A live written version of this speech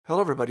Hello,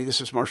 everybody. This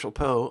is Marshall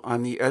Poe.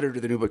 I'm the editor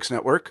of the New Books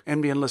Network.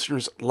 NBN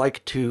listeners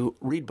like to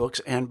read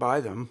books and buy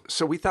them.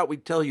 So we thought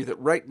we'd tell you that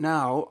right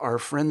now, our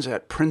friends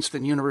at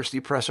Princeton University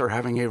Press are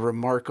having a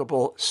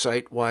remarkable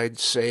site-wide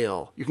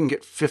sale. You can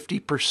get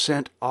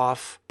 50%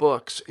 off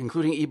books,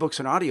 including ebooks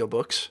and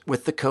audiobooks,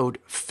 with the code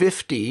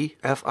 50,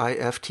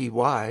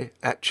 F-I-F-T-Y,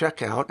 at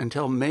checkout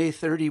until May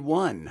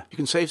 31. You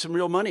can save some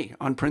real money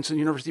on Princeton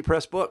University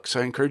Press books.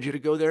 I encourage you to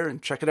go there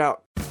and check it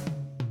out.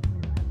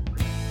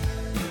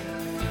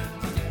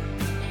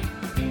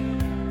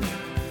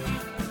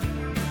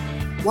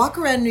 Walk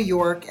around New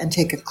York and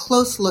take a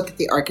close look at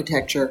the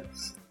architecture.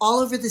 All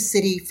over the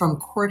city, from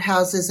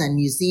courthouses and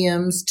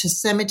museums to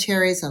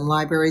cemeteries and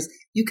libraries,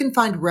 you can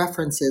find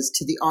references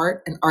to the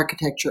art and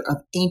architecture of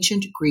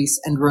ancient Greece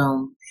and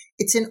Rome.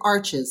 It's in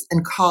arches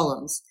and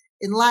columns,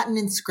 in Latin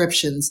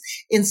inscriptions,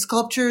 in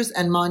sculptures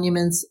and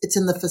monuments. It's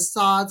in the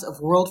facades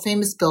of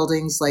world-famous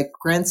buildings like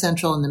Grand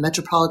Central and the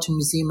Metropolitan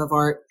Museum of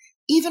Art.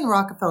 Even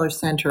Rockefeller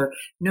Center,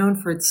 known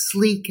for its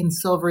sleek and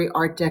silvery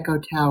Art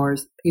Deco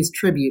towers, pays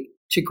tribute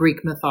to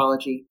Greek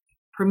mythology.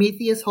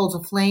 Prometheus holds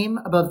a flame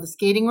above the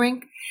skating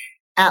rink.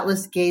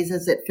 Atlas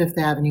gazes at Fifth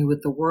Avenue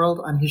with the world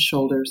on his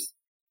shoulders.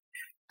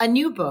 A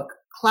new book,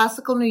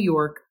 Classical New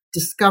York,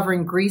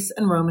 Discovering Greece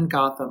and Rome and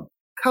Gotham,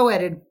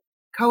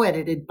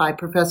 co-edited by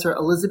Professor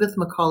Elizabeth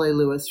Macaulay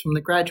Lewis from the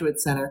Graduate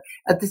Center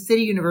at the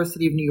City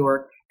University of New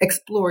York,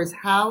 explores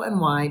how and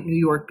why New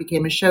York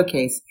became a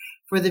showcase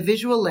for the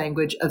visual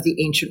language of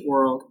the ancient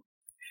world.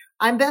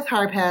 I'm Beth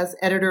Harpaz,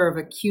 editor of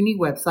a CUNY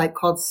website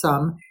called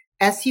sum.cuny.edu,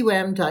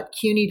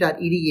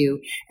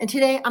 and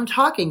today I'm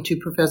talking to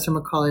Professor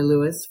Macaulay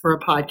Lewis for a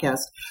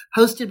podcast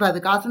hosted by the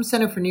Gotham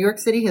Center for New York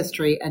City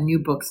History and New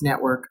Books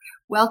Network.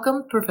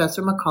 Welcome,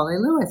 Professor Macaulay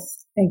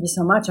Lewis. Thank you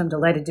so much. I'm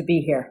delighted to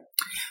be here.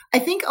 I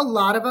think a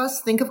lot of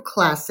us think of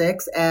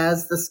classics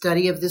as the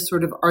study of this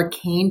sort of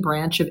arcane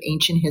branch of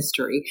ancient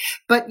history,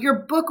 but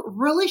your book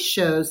really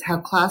shows how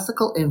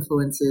classical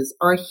influences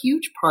are a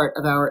huge part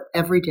of our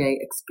everyday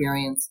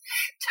experience.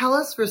 Tell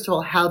us, first of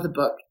all, how the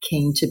book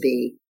came to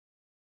be.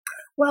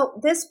 Well,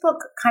 this book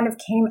kind of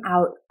came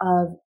out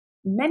of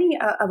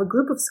a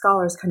group of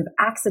scholars' kind of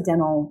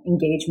accidental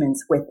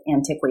engagements with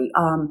antiquity.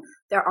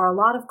 There are a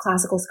lot of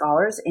classical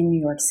scholars in New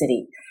York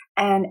City.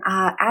 And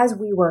as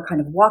we were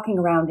kind of walking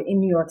around in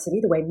New York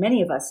City, the way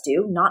many of us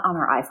do, not on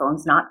our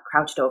iPhones, not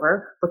crouched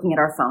over, looking at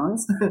our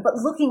phones, but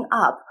looking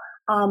up,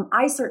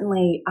 I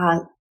certainly,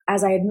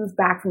 as I had moved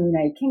back from the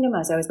United Kingdom,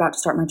 as I was about to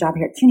start my job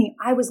here at CUNY,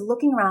 I was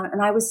looking around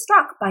and I was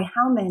struck by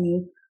how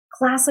many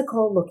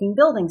classical looking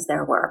buildings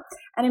there were.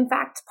 And in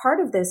fact,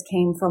 part of this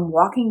came from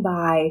walking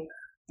by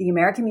the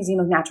American Museum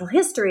of Natural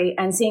History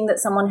and seeing that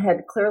someone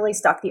had clearly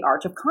stuck the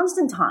Arch of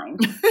Constantine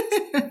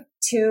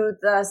to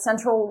the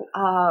Central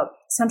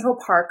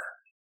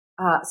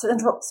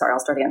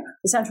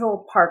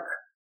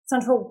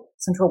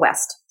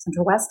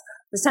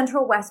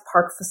West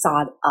Park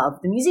facade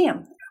of the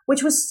museum,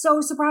 which was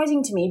so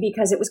surprising to me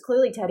because it was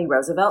clearly Teddy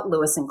Roosevelt,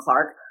 Lewis and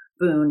Clark,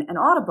 Boone, and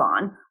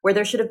Audubon, where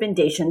there should have been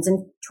Dacians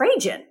and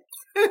Trajan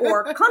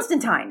or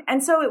Constantine.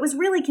 And so it was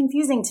really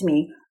confusing to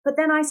me. But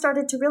then I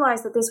started to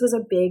realize that this was a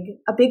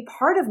big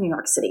part of New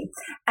York City.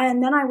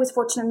 And then I was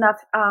fortunate enough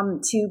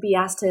to be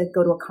asked to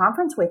go to a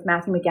conference with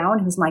Matthew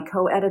McGowan, who's my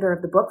co-editor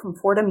of the book from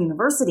Fordham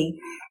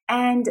University.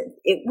 And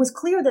it was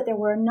clear that there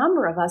were a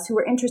number of us who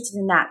were interested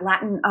in that.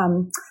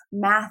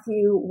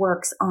 Matthew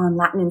works on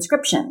Latin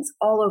inscriptions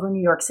all over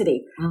New York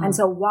City. Mm-hmm. And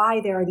so why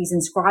there are these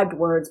inscribed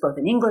words, both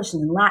in English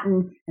and in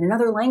Latin and in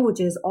other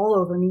languages all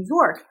over New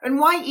York. And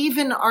why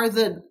even are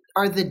the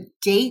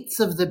dates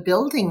of the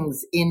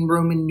buildings in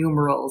Roman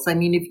numerals? I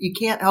mean, if you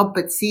can't help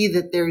but see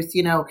that there's,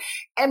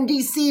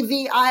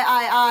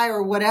 MDCVIII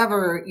or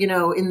whatever,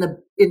 in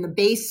the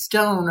base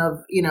stone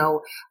of,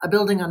 a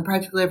building on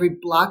practically every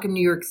block in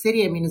New York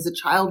City. I mean, as a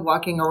child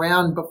walking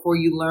around before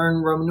you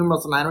learn Roman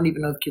numerals, and I don't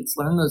even know if kids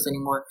learn those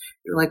anymore,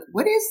 you're like,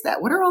 what is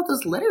that? What are all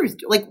those letters?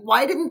 Like,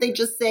 why didn't they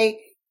just say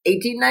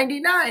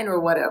 1899 or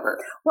whatever?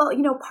 Well,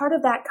 part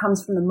of that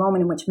comes from the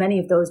moment in which many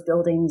of those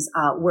buildings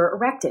were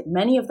erected.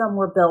 Many of them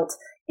were built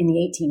in the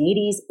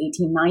 1880s,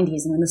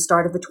 1890s, and in the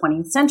start of the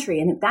 20th century.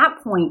 And at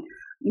that point,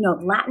 the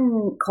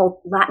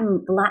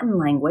Latin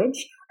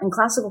language and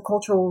classical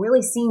culture were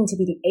really seen to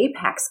be the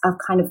apex of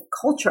kind of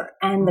culture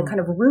and the kind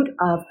of root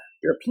of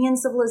European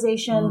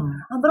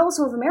civilization, but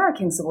also of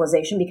American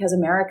civilization, because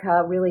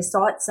America really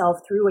saw itself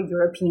through a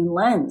European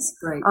lens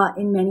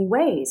in many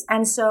ways.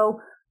 And so,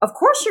 of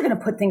course, you're going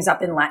to put things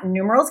up in Latin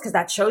numerals because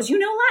that shows you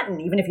know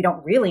Latin, even if you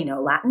don't really know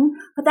Latin.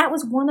 But that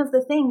was one of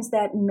the things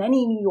that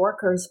many New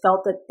Yorkers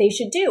felt that they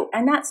should do.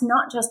 And that's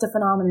not just a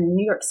phenomenon in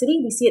New York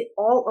City. We see it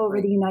all over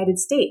the United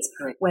States,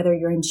 whether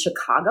you're in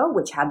Chicago,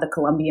 which had the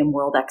Columbian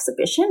World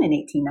Exhibition in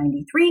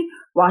 1893,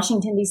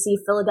 Washington, D.C.,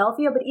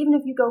 Philadelphia. But even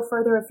if you go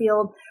further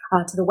afield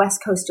to the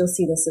West Coast, you'll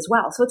see this as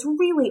well. So it's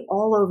really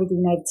all over the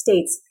United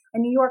States.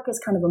 And New York is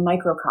kind of a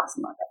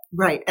microcosm of it.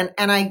 Right.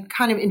 And I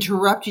kind of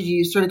interrupted you.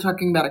 You started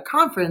talking about a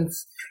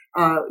conference,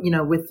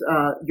 with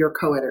your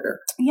co-editor?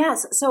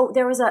 Yes. So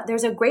there's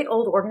a great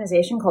old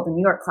organization called the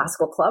New York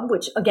Classical Club,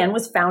 which again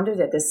was founded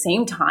at the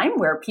same time,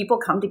 where people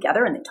come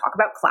together and they talk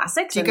about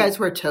classics. Do you guys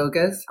wear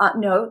togas?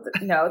 No,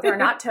 there are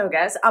not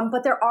togas.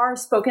 But there are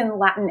spoken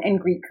Latin and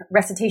Greek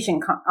recitation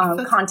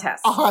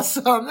contests.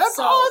 Awesome. That's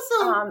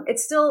awesome.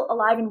 It's still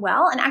alive and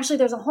well. And actually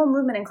there's a whole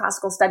movement in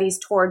classical studies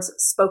towards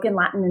spoken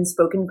Latin and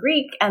spoken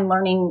Greek and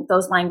learning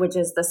those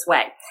languages this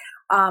way.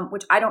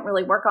 Which I don't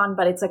really work on,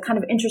 but it's a kind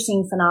of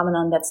interesting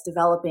phenomenon that's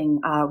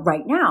developing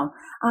right now.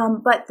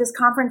 But this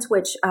conference,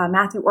 which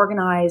Matthew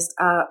organized,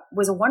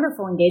 was a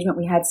wonderful engagement.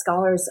 We had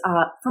scholars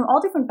from all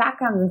different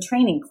backgrounds and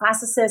training,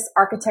 classicists,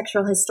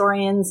 architectural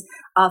historians,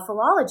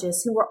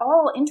 philologists, who were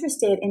all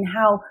interested in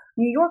how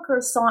New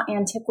Yorkers saw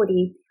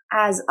antiquity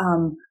as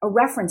a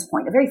reference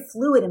point, a very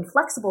fluid and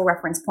flexible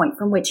reference point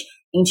from which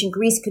ancient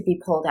Greece could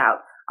be pulled out.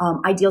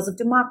 Ideals of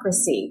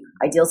democracy,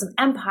 ideals of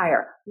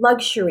empire,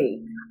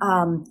 luxury,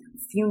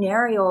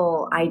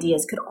 funereal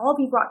ideas could all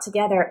be brought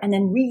together and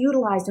then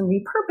reutilized and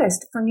repurposed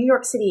for New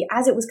York City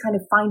as it was kind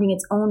of finding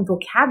its own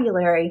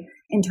vocabulary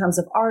in terms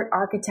of art,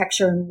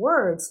 architecture, and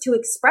words to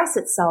express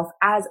itself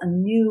as a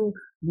new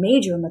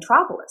major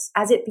metropolis,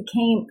 as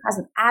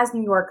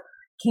New York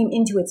came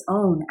into its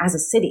own as a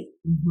city.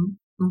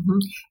 Mm-hmm. Mm-hmm.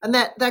 And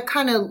that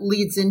kind of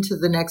leads into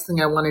the next thing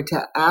I wanted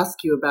to ask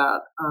you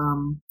about.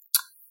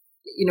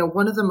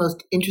 One of the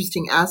most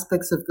interesting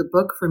aspects of the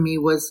book for me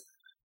was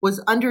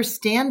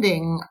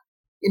understanding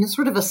in a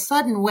sort of a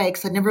sudden way,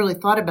 because I'd never really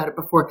thought about it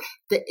before,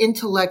 the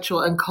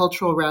intellectual and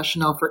cultural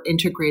rationale for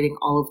integrating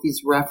all of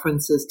these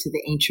references to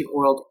the ancient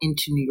world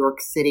into New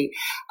York City.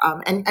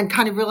 And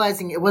kind of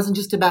realizing it wasn't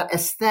just about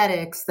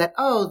aesthetics, that,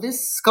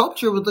 this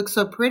sculpture would look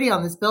so pretty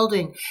on this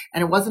building.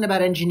 And it wasn't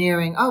about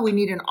engineering. We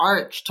need an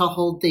arch to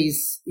hold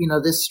these,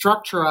 this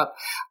structure up.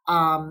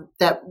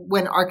 That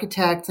when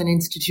architects and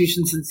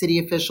institutions and city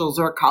officials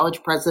or a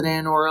college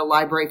president or a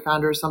library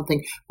founder or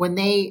something, when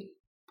they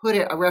put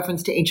a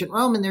reference to ancient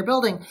Rome in their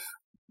building,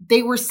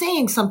 they were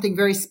saying something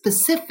very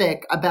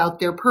specific about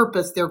their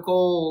purpose, their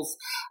goals,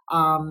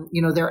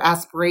 their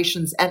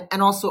aspirations,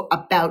 and also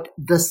about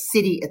the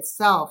city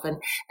itself. And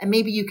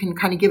maybe you can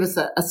kind of give us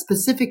a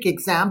specific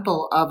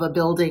example of a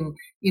building,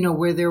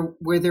 where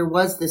there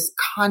was this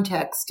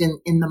context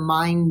in the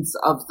minds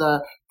of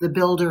the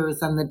builders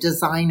and the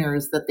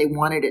designers that they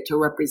wanted it to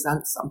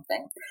represent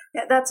something.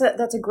 Yeah, that's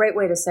a great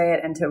way to say it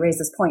and to raise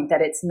this point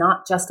that it's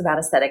not just about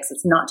aesthetics,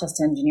 it's not just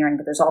engineering,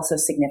 but there's also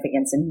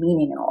significance and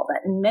meaning and all of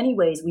that. In many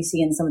ways, we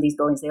see in some of these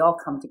buildings, they all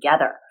come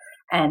together.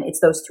 And it's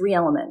those three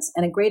elements.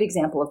 And a great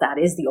example of that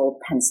is the old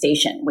Penn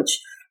Station, which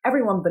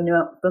everyone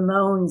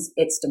bemoans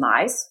its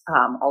demise.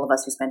 All of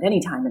us who spend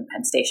any time in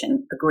Penn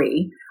Station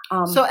agree.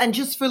 And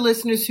just for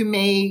listeners who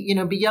may,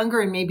 be younger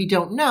and maybe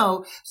don't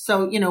know,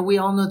 we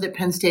all know that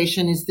Penn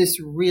Station is this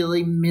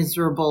really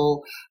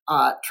miserable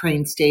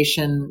train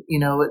station.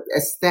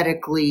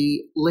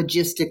 Aesthetically,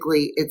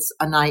 logistically, it's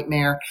a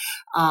nightmare.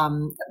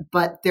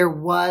 But there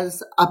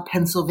was a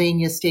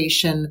Pennsylvania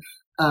station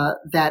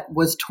that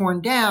was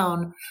torn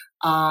down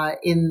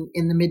in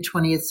the mid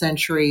 20th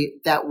century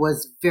that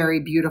was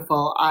very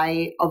beautiful.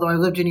 Although I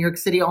lived in New York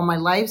City all my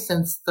life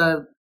since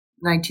the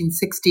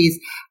 1960s,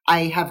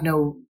 I have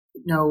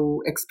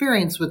no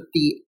experience with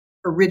the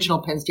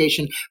original Penn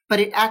Station, but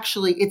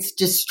its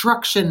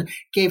destruction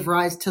gave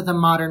rise to the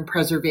modern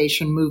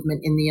preservation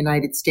movement in the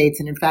United States.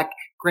 And in fact,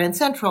 Grand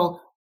Central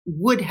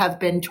would have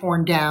been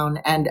torn down,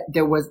 and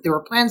there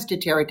were plans to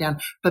tear it down.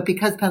 But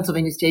because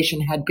Pennsylvania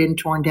Station had been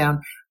torn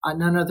down,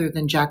 none other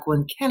than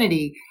Jacqueline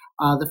Kennedy,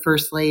 the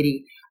First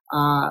Lady,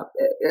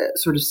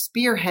 sort of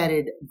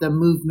spearheaded the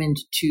movement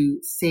to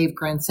save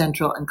Grand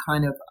Central and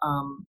kind of,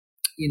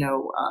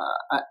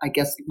 I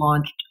guess,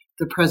 launched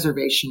the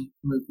preservation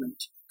movement.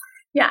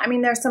 Yeah, I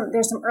mean, there's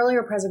some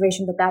earlier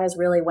preservation, but that is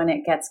really when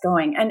it gets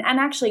going. And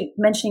actually,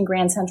 mentioning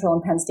Grand Central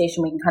and Penn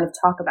Station, we can kind of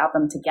talk about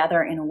them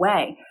together in a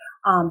way,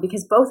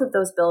 because both of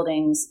those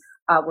buildings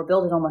were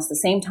built at almost the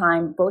same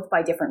time, both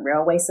by different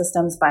railway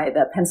systems, by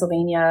the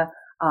Pennsylvania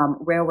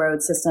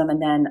railroad system,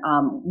 and then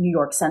New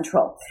York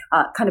Central,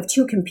 kind of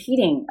two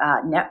competing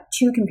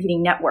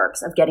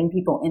networks of getting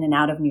people in and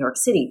out of New York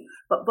City.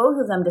 But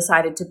both of them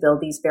decided to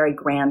build these very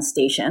grand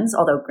stations,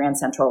 although Grand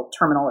Central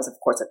Terminal is, of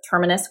course, a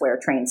terminus where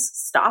trains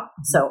stop.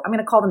 So I'm going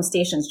to call them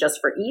stations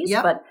just for ease,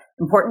 but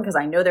important because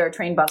I know there are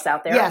train buffs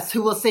out there. Yes,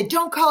 who will say,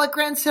 don't call it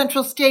Grand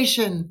Central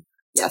Station.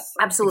 Yes,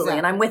 absolutely. Exactly.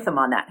 And I'm with them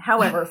on that.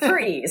 However, for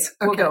ease,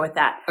 we'll go with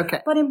that.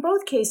 Okay. But in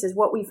both cases,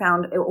 what we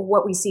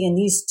see in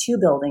these two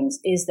buildings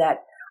is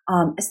that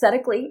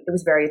aesthetically, it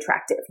was very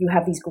attractive. You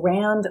have the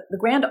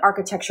grand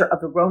architecture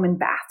of the Roman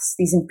baths,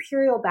 these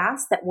imperial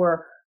baths that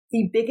were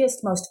the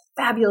biggest, most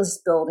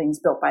fabulous buildings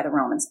built by the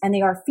Romans. And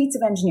they are feats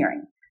of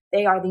engineering.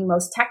 They are the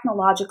most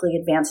technologically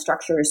advanced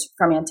structures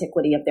from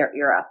antiquity of their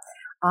era,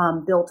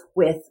 built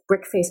with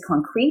brick-faced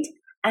concrete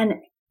and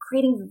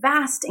creating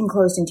vast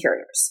enclosed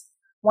interiors.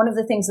 One of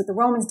the things that the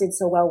Romans did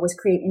so well was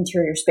create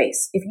interior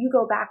space. If you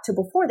go back to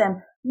before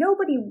them,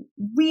 nobody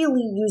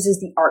really uses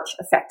the arch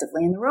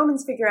effectively. And the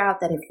Romans figure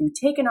out that if you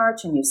take an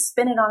arch and you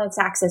spin it on its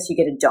axis, you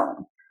get a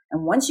dome.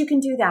 And once you can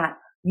do that,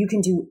 you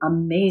can do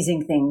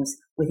amazing things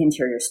with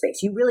interior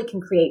space. You really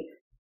can create,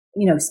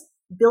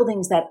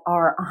 buildings that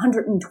are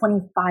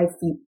 125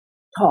 feet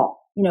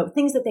tall,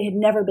 things that they had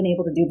never been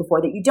able to do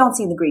before, that you don't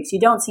see in the Greeks, you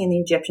don't see in the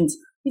Egyptians,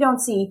 you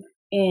don't see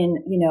in,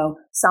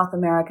 South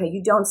America,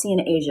 you don't see in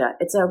Asia.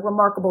 It's a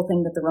remarkable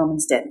thing that the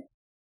Romans did.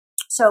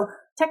 So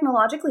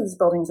technologically, these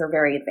buildings are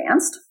very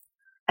advanced.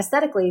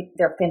 Aesthetically,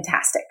 they're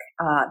fantastic.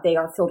 They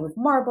are filled with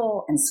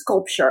marble and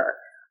sculpture.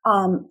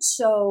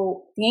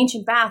 So the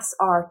ancient baths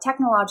are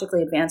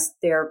technologically advanced.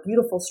 They're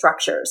beautiful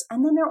structures.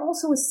 And then they're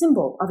also a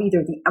symbol of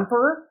either the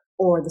emperor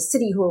or the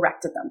city who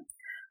erected them.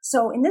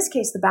 So in this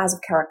case, the Baths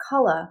of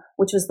Caracalla,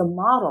 which was the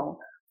model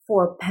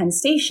for Penn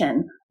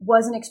Station,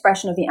 was an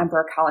expression of the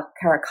Emperor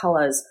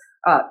Caracalla's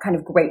kind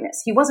of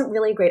greatness. He wasn't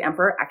really a great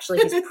emperor. Actually,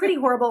 he's pretty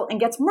horrible and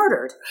gets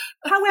murdered.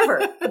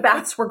 However, the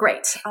baths were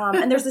great.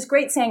 And there's this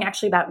great saying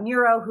actually about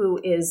Nero, who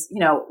is,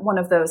 one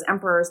of those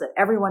emperors that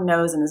everyone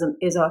knows and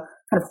is a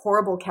kind of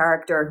horrible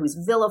character who's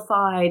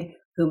vilified,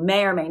 who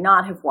may or may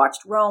not have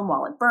watched Rome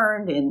while it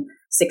burned in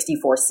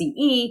 64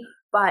 CE.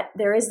 But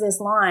there is this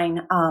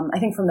line, I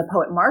think from the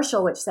poet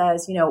Martial, which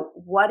says,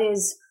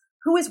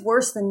 who is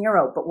worse than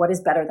Nero, but what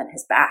is better than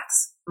his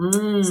baths?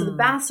 So the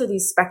baths are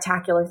these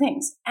spectacular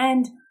things.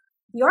 And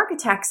the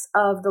architects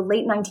of the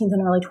late 19th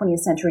and early 20th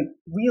century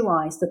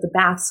realized that the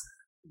baths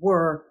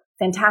were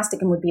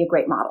fantastic and would be a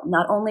great model.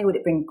 Not only would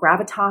it bring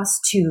gravitas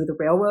to the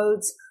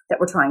railroads that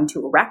were trying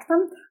to erect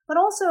them, but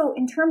also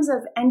in terms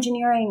of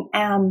engineering,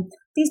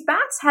 these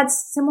baths had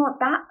similar,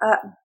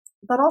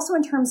 but also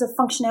in terms of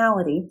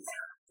functionality,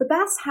 the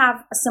baths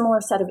have a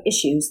similar set of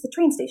issues the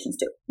train stations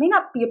do. It may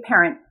not be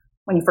apparent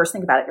when you first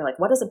think about it. You're like,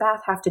 what does a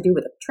bath have to do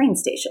with a train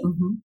station?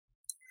 Mm-hmm.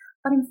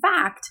 But in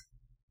fact,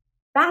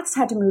 baths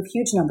had to move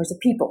huge numbers of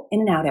people in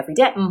and out every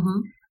day,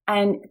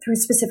 and through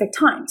specific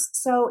times.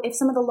 So if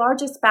some of the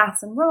largest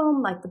baths in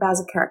Rome, like the Baths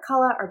of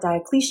Caracalla or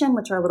Diocletian,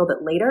 which are a little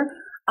bit later,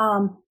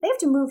 they have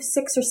to move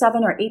 6 or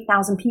 7 or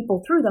 8,000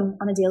 people through them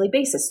on a daily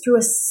basis through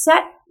a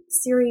set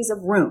series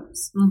of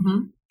rooms.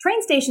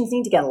 Train stations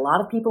need to get a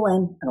lot of people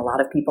in and a lot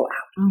of people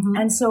out.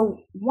 And so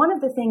one of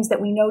the things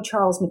that we know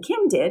Charles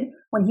McKim did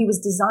when he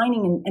was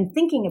designing and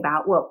thinking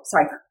about,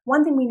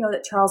 one thing we know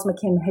that Charles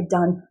McKim had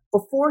done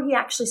before he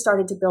actually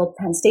started to build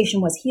Penn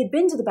Station was he had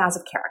been to the Baths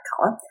of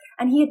Caracalla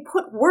and he had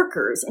put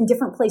workers in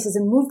different places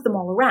and moved them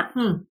all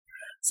around.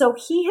 So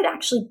he had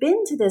actually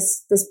been to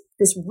this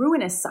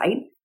ruinous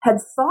site,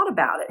 had thought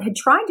about it, had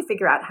tried to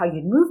figure out how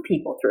you'd move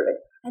people through it.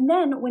 And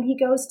then when he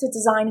goes to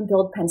design and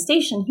build Penn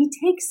Station, he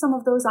takes some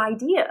of those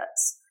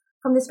ideas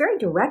from this very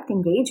direct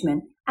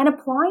engagement and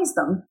applies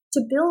them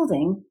to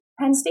building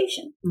Penn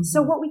Station.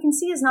 So what we can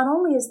see is not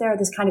only is there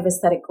this kind of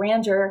aesthetic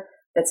grandeur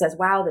that says,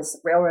 wow, this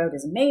railroad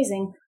is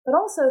amazing, but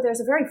also there's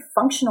a very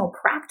functional,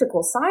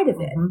 practical side of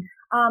it.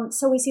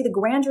 So we see the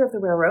grandeur of the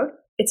railroad.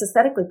 It's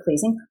aesthetically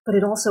pleasing, but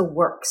it also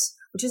works,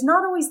 which is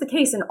not always the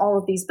case in all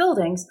of these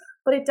buildings,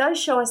 but it does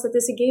show us that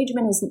this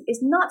engagement is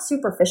not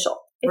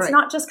superficial. It's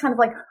not just kind of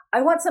like,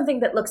 I want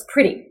something that looks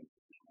pretty.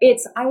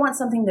 It's, I want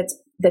something that's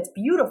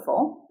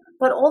beautiful,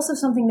 but also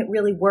something that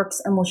really works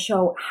and will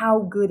show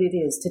how good it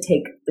is to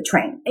take the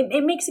train.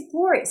 It makes it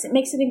glorious. It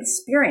makes it an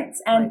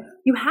experience. And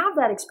you have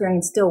that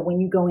experience still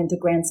when you go into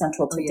Grand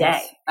Central today.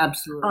 Yes,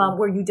 absolutely.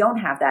 Where you don't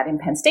have that in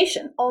Penn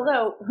Station.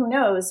 Although, who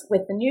knows,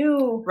 with the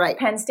new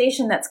Penn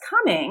Station that's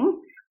coming,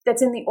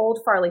 that's in the old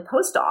Farley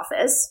Post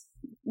Office,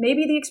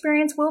 maybe the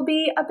experience will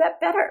be a bit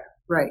better.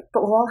 Right.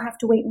 But we'll all have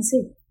to wait and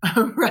see.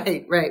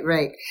 Right.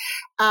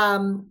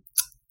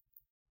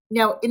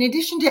 Now, in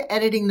addition to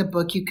editing the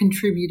book, you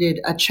contributed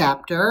a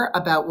chapter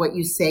about what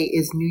you say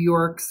is New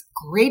York's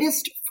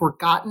greatest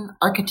forgotten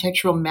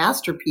architectural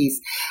masterpiece.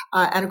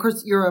 And of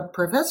course, you're a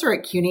professor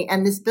at CUNY,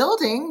 and this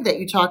building that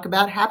you talk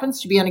about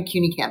happens to be on a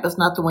CUNY campus,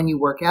 not the one you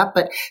work at.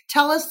 But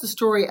tell us the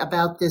story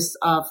about this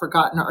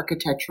forgotten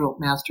architectural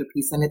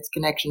masterpiece and its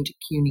connection to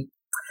CUNY.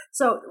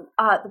 So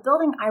the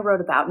building I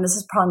wrote about, and this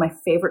is probably my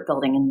favorite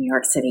building in New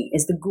York City,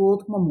 is the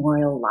Gould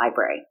Memorial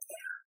Library.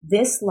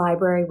 This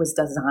library was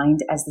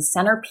designed as the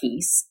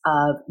centerpiece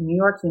of New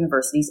York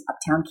University's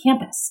Uptown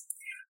campus.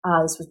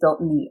 This was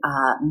built in the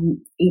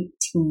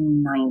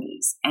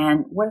 1890s.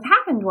 And what had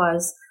happened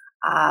was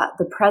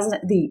the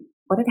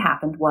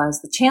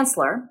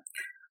chancellor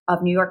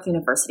of New York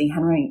University,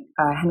 Henry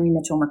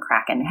Mitchell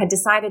McCracken, had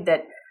decided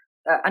that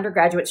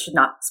undergraduates should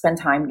not spend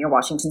time near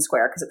Washington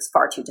Square because it was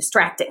far too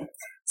distracting.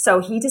 So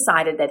he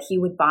decided that he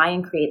would buy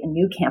and create a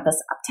new campus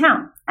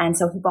uptown. And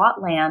so he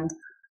bought land.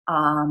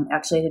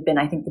 Actually, it had been,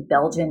 I think, the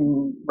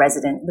Belgian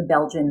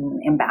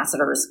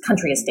ambassador's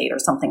country estate or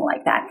something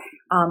like that,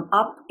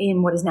 up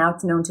in what is now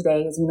known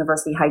today as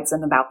University Heights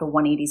in about the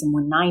 180s and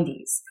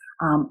 190s,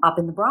 up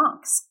in the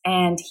Bronx.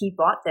 And he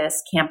bought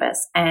this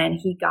campus and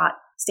he got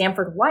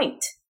Stanford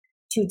White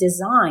to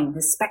design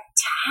this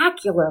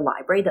spectacular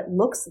library that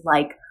looks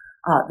like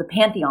the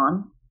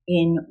Pantheon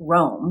in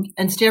Rome.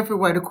 And Stanford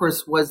White, of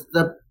course, was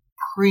the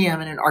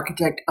preeminent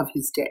architect of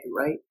his day,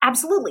 right?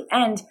 Absolutely.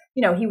 And,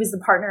 he was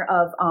the partner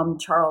of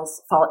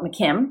Charles Follett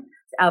McKim.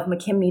 of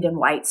McKim, Mead, and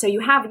White. So you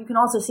can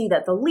also see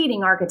that the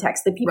leading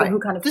architects, the people who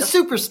kind of the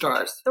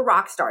superstars, the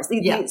rock stars,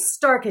 the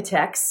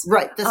starchitects,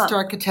 right? The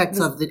starchitects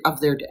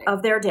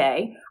of their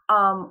day,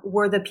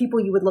 were the people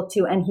you would look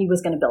to, and he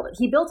was going to build it.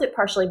 He built it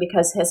partially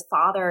because his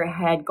father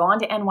had gone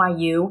to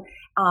NYU,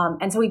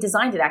 and so he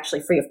designed it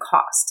actually free of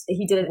cost.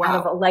 He did it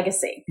out of a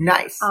legacy.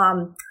 Nice.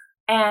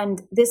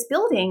 And this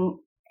building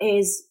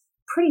is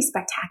pretty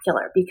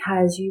spectacular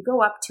because you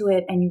go up to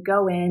it and you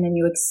go in and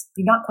you're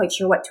not quite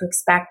sure what to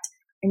expect.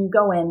 And you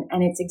go in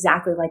and it's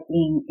exactly like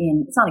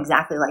it's not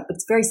exactly like, but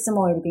it's very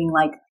similar to being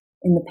like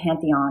in the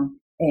Pantheon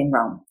in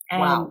Rome.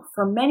 And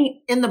for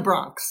many in the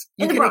Bronx,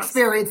 you can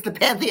experience the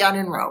Pantheon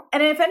in Rome.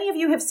 And if any of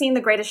you have seen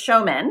The Greatest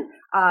Showman,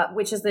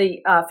 which is the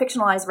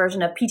fictionalized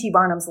version of P.T.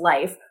 Barnum's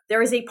life,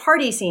 there is a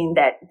party scene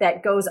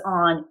that goes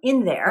on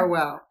in there.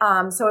 Oh,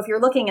 wow. So if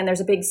you're looking and there's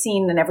a big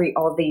scene and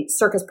all of the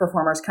circus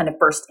performers kind of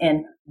burst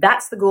in,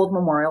 that's the Gould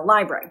Memorial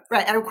Library.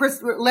 Right. And of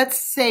course, let's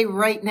say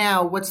right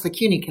now, what's the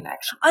CUNY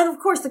connection? And of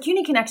course, the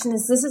CUNY connection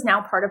is this is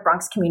now part of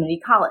Bronx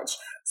Community College.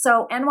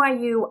 So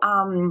NYU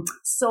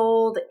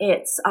sold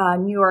its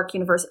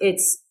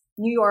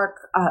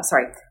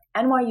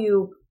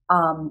NYU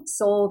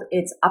sold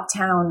its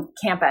uptown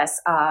campus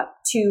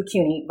to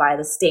CUNY via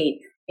the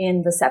state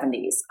in the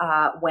 70s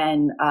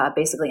when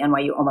basically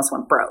NYU almost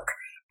went broke.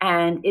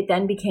 And it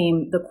then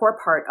became the core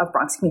part of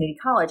Bronx Community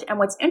College. And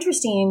what's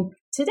interesting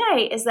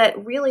today is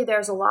that really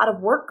there's a lot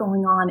of work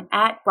going on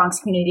at Bronx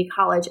Community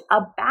College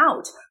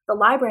about the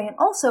library and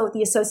also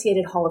the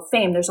Associated Hall of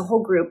Fame. There's a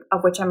whole group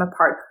of which I'm a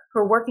part who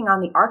are working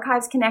on the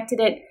archives connected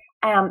it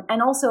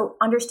and also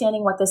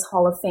understanding what this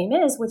Hall of Fame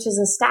is, which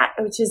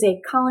is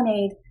a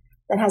colonnade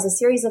that has a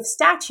series of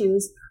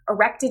statues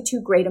erected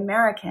to great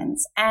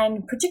Americans.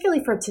 And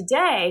particularly for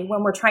today,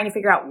 when we're trying to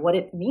figure out what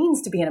it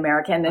means to be an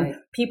American and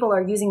people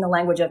are using the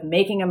language of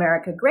making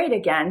America great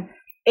again,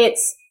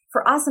 it's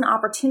for us an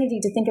opportunity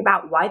to think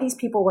about why these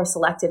people were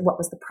selected, what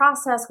was the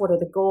process, what are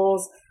the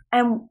goals,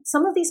 and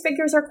some of these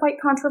figures are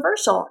quite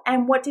controversial.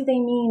 And what do they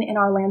mean in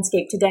our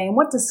landscape today? And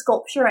what does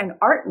sculpture and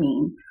art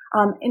mean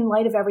in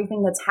light of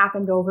everything that's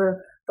happened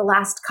over the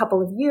last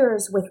couple of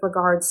years with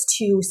regards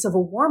to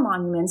Civil War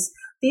monuments?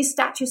 These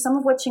statues, some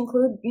of which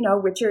include,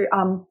 which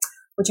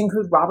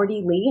include Robert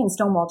E. Lee and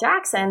Stonewall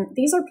Jackson.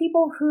 These are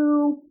people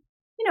who,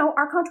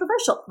 are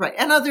controversial. Right.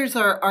 And others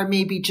are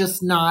maybe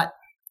just not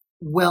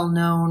well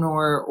known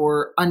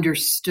or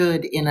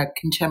understood in a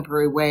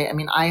contemporary way. I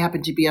mean, I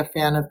happen to be a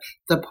fan of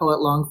the poet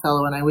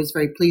Longfellow, and I was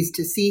very pleased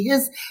to see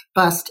his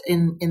bust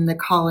in the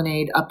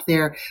colonnade up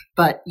there.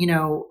 But,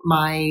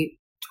 my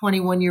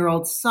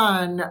 21-year-old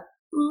son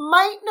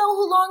might know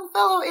who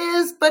Longfellow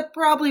is, but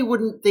probably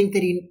wouldn't think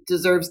that he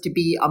deserves to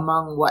be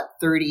among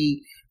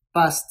 30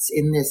 busts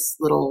in this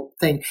little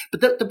thing.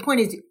 But the point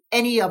is,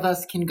 any of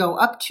us can go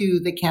up to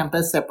the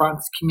campus at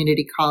Bronx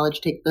Community College,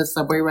 take the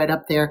subway right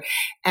up there,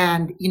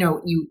 and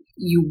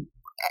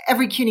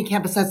every CUNY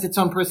campus has its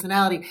own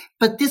personality,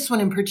 but this one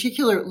in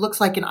particular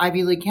looks like an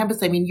Ivy League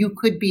campus. I mean, you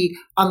could be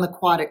on the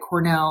quad at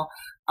Cornell,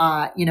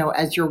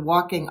 as you're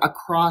walking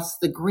across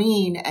the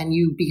green and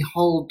you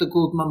behold the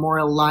Gould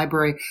Memorial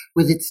Library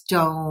with its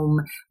dome,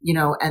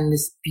 and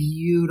this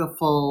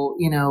beautiful,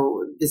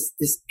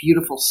 this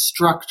beautiful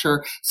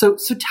structure. So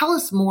tell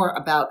us more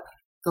about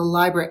the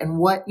library and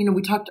what,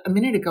 we talked a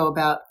minute ago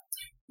about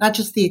not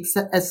just the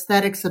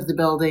aesthetics of the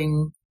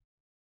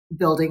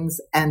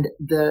buildings and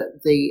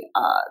the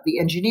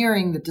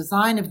engineering, the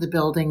design of the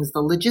buildings,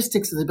 the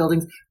logistics of the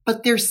buildings,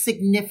 but their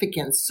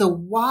significance. So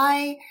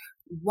why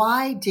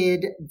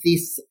did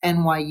this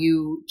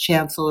NYU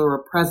chancellor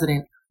or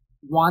president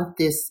want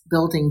this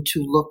building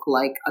to look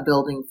like a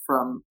building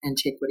from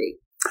antiquity?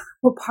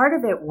 Well, part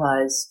of it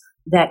was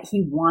that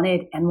he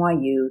wanted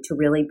NYU to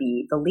really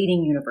be the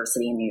leading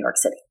university in New York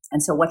City.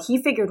 And so what he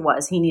figured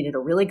was he needed a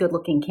really good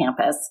looking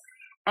campus,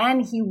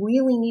 and he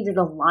really needed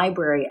a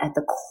library at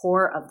the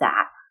core of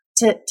that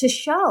to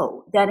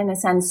show that, in a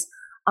sense,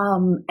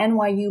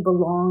 NYU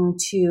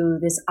belonged to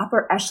this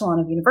upper echelon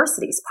of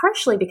universities,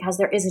 partially because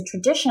there is a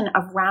tradition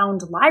of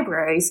round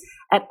libraries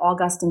at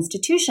august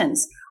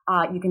institutions.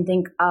 You can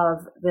think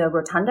of the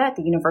Rotunda at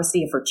the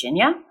University of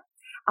Virginia,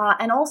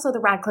 and also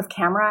the Radcliffe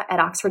Camera at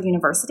Oxford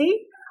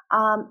University,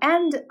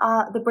 and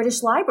the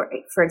British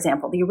Library, for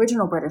example, the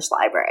original British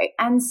Library.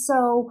 And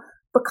so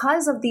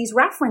because of these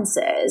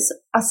references,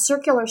 a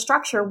circular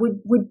structure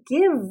would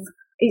give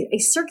a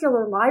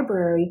circular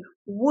library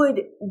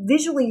would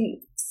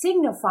visually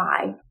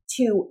signify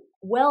to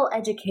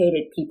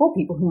well-educated people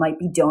who might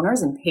be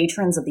donors and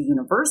patrons of the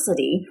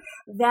university,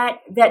 that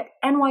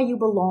NYU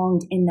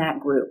belonged in that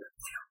group.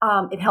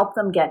 It helped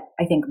them get,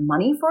 I think,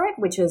 money for it,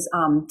 which is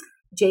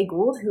Jay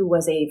Gould, who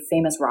was a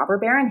famous robber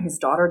baron. His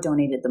daughter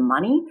donated the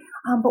money.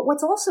 But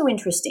what's also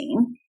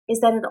interesting is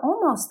that at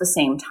almost the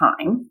same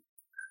time,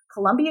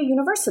 Columbia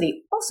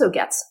University also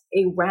gets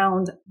a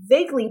round,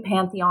 vaguely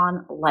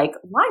Pantheon-like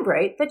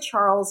library that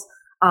Charles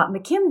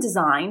McKim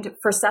designed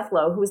for Seth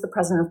Low, who was the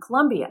president of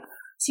Columbia.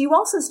 So you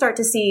also start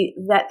to see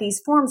that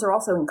these forms are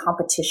also in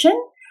competition.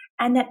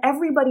 and that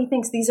everybody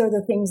thinks these are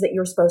the things that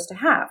you're supposed to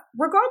have,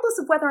 regardless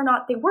of whether or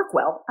not they work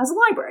well as a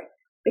library.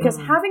 Because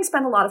having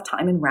spent a lot of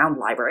time in round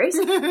libraries,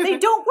 they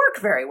don't work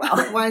very well.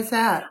 Why is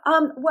that?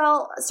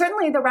 Well,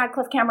 certainly the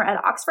Radcliffe Camera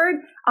at Oxford,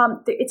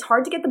 it's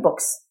hard to get the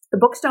books. The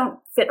books don't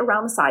fit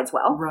around the sides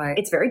well. Right.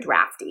 It's very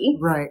drafty.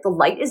 Right. The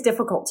light is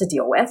difficult to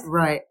deal with.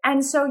 Right.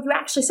 And so you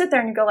actually sit there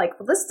and you go like,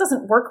 well, this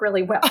doesn't work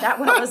really that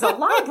well as a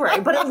library,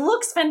 but it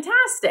looks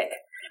fantastic.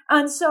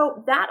 And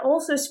so that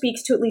also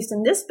speaks to, at least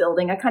in this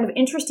building, a kind of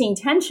interesting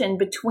tension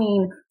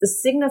between the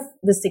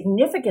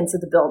significance of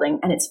the building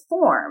and its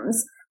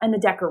forms and the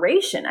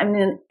decoration, and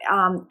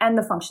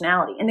the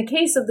functionality. In the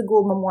case of the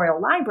Gould Memorial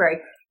Library,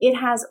 it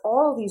has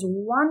all these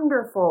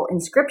wonderful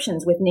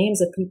inscriptions with names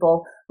of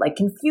people like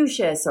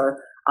Confucius or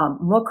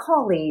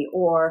Macaulay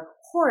or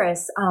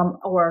Horace,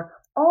 or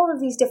all of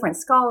these different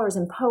scholars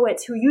and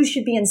poets who you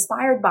should be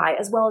inspired by,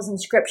 as well as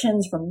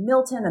inscriptions from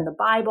Milton and the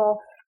Bible,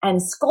 and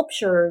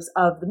sculptures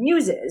of the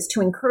muses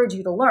to encourage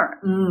you to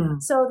learn.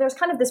 So there's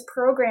kind of this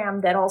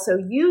program that also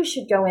you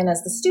should go in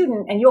as the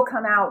student, and you'll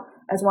come out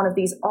as one of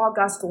these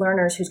august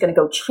learners who's going to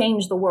go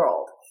change the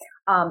world.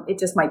 It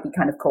just might be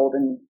kind of cold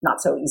and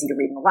not so easy to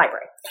read in the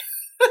library.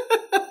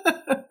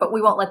 But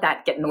we won't let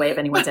that get in the way of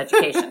anyone's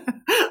education.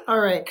 All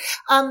right.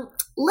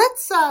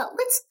 Let's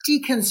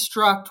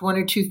deconstruct one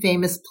or two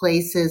famous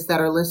places that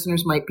our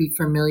listeners might be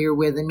familiar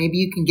with, and maybe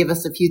you can give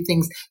us a few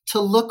things to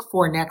look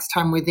for next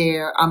time we're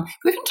there.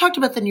 We haven't talked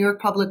about the New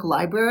York Public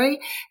Library,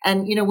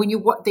 and when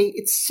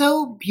it's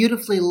so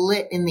beautifully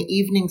lit in the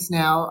evenings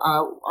now.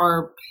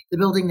 The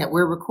building that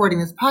we're recording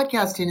this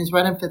podcast in is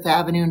right on Fifth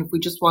Avenue, and if we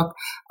just walk,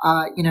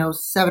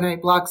 7 or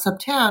 8 blocks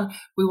uptown,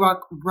 we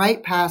walk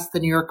right past the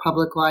New York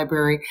Public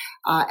Library,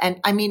 and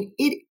I mean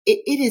it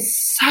is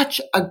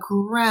such a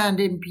grand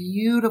and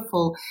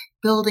beautiful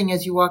building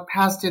as you walk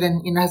past it,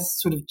 and has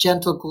sort of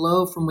gentle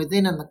glow from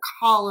within, and the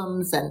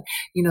columns, and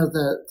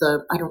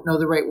the I don't know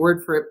the right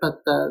word for it,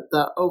 but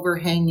the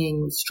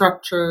overhanging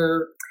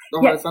structure, the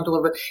horizontal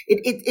over.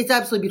 It's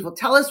absolutely beautiful.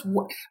 Tell us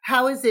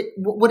how is it?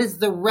 What is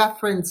the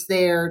reference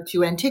there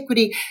to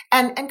antiquity,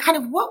 and kind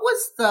of what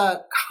was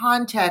the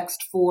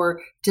context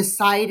for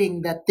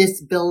deciding that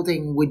this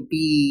building would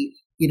be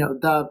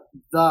the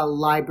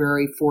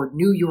library for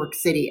New York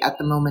City at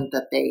the moment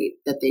that they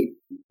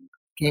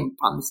came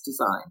upon this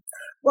design?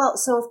 Well,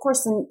 so of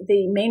course,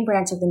 the main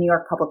branch of the New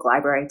York Public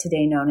Library,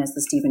 today known as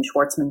the Stephen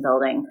Schwarzman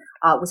Building,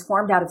 was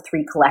formed out of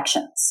 3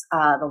 collections: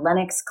 the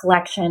Lenox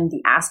Collection,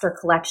 the Astor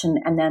Collection,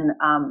 and then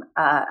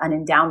an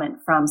endowment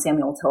from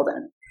Samuel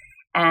Tilden.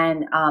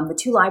 And the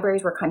 2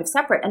 libraries were kind of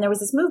separate. And there was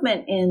this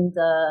movement in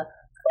the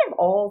kind of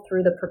all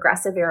through the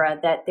progressive era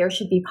that there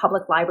should be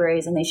public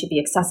libraries and they should be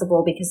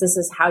accessible, because this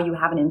is how you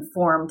have an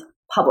informed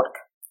public.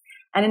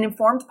 And an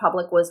informed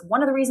public was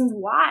one of the reasons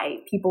why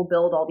people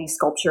build all these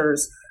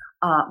sculptures,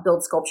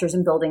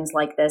 and buildings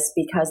like this,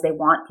 because they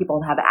want people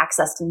to have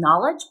access to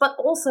knowledge, but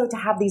also to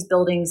have these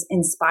buildings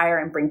inspire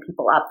and bring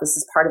people up. This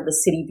is part of the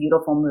City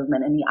Beautiful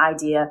movement and the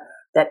idea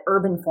that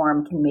urban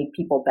form can make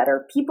people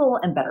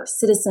and better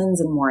citizens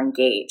and more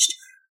engaged.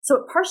 So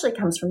it partially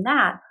comes from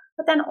that.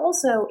 But then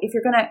also, if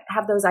you're going to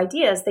have those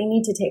ideas, they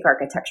need to take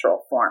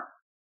architectural form.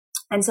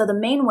 And so the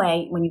main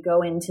way when you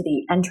go into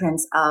the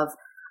entrance of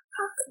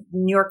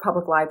New York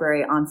Public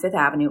Library on Fifth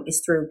Avenue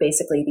is through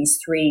basically these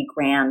 3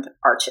 grand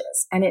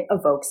arches, and it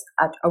evokes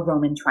a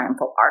Roman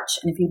triumphal arch.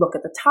 And if you look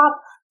at the top,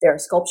 there are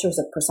sculptures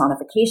of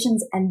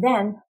personifications, and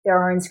then there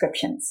are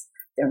inscriptions.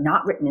 They're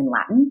not written in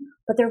Latin,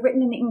 but they're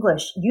written in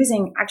English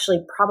using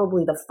actually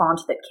probably the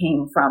font that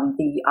came from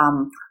the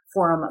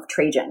Forum of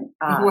Trajan.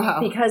 Wow.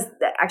 Because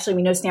actually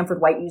we know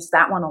Stanford White used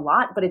that one a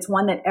lot, but it's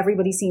one that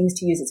everybody seems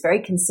to use. It's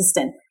very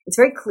consistent. It's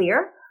very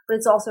clear, but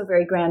it's also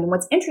very grand. And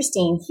what's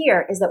interesting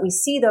here is that we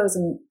see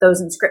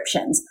those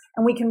inscriptions,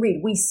 and we can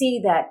read. We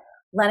see that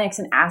Lenox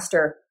and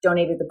Astor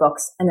donated the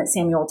books and that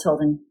Samuel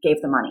Tilden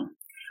gave the money.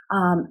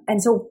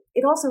 And so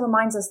it also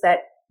reminds us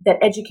that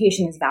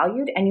education is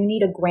valued, and you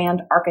need a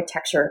grand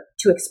architecture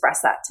to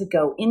express that, to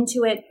go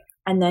into it,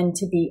 and then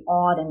to be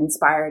awed and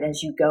inspired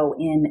as you go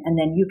in, and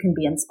then you can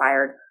be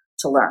inspired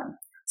to learn.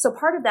 So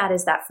part of that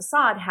is that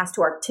facade has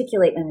to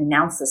articulate and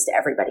announce this to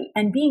everybody.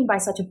 And being by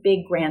such a big,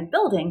 grand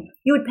building,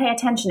 you would pay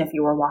attention if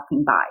you were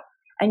walking by.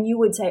 And you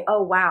would say,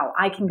 oh, wow,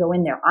 I can go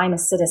in there. I'm a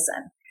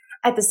citizen.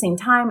 At the same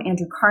time,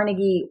 Andrew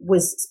Carnegie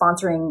was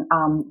sponsoring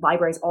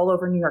libraries all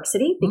over New York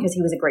City because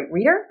he was a great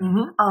reader,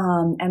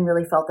 and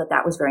really felt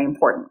that was very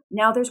important.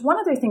 Now, there's one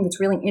other thing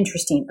that's really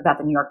interesting about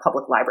the New York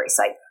Public Library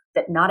site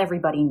that not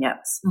everybody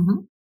knows.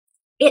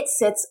 It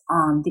sits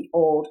on the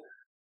old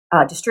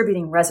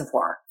distributing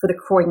reservoir for the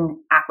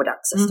Croydon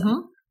Aqueduct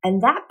system.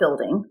 And that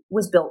building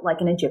was built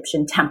like an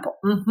Egyptian temple.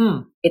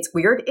 It's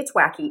weird, it's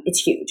wacky,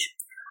 it's huge.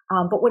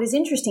 But what is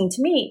interesting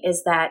to me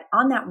is that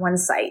on that one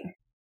site,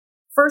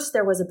 first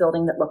there was a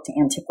building that looked to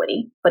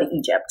antiquity, but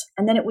Egypt,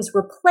 and then it was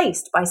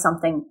replaced by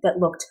something that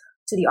looked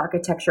to the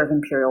architecture of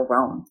Imperial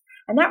Rome.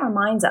 And that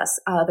reminds us,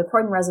 the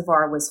Croydon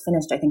Reservoir was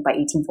finished, I think, by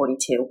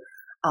 1842.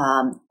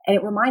 And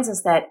it reminds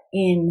us that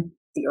in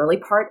the early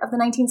part of the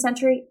 19th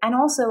century and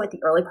also at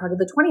the early part of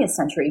the 20th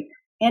century,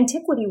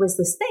 antiquity was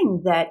this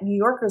thing that New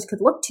Yorkers could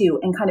look to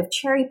and kind of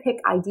cherry pick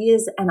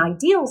ideas and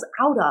ideals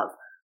out of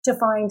to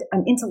find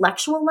an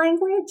intellectual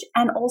language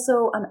and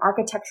also an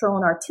architectural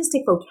and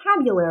artistic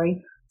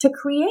vocabulary to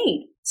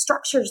create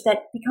structures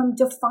that become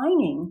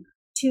defining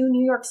to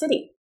New York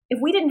City. If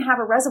we didn't have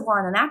a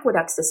reservoir and an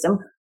aqueduct system,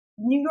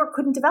 New York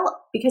couldn't develop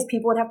because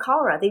people would have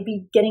cholera. They'd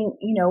be getting,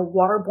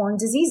 waterborne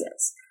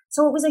diseases.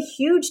 So it was a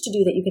huge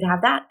to-do that you could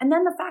have that. And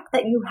then the fact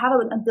that you have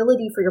an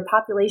ability for your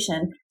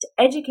population to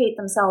educate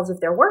themselves if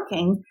they're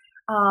working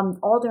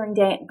all during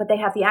day, but they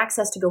have the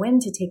access to go in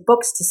to take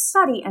books, to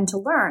study, and to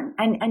learn.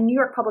 And New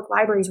York Public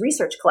Library's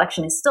research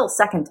collection is still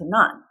second to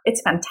none.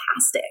 It's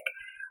fantastic.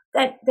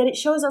 That it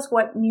shows us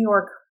what New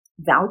York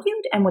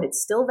valued and what it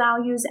still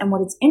values and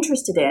what it's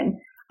interested in,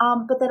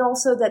 but that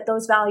also that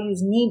those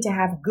values need to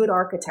have good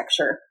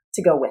architecture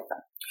to go with them.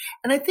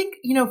 And I think,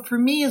 for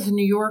me as a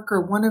New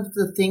Yorker, one of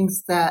the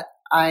things that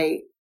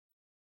I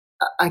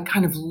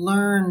kind of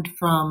learned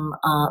from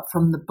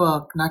the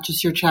book, not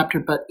just your chapter,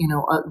 but,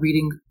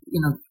 reading,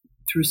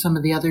 through some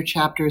of the other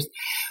chapters,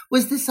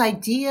 was this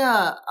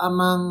idea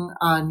among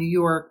New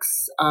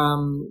York's,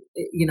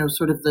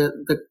 sort of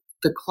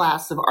the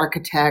class of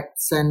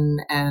architects and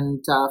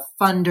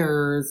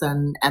funders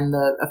and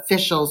the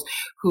officials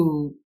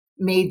who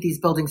made these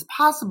buildings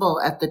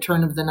possible at the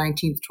turn of the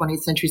 19th,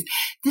 20th centuries,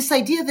 this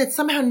idea that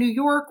somehow New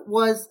York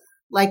was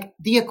like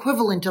the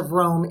equivalent of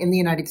Rome in the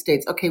United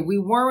States. Okay, we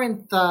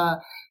weren't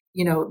the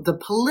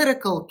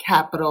political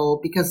capital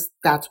because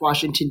that's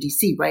Washington,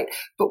 D.C., right?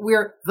 But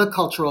we're the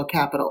cultural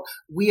capital.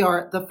 We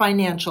are the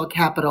financial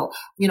capital.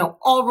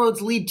 All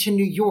roads lead to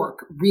New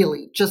York,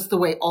 really, just the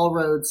way all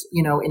roads,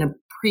 in a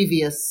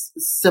previous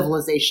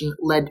civilization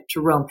led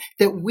to Rome,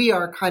 that we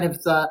are kind of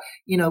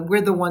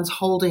we're the ones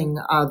holding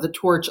the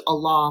torch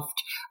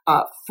aloft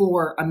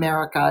for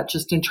America,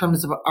 just in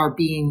terms of our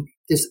being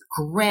this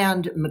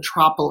grand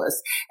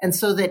metropolis. And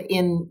so that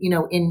in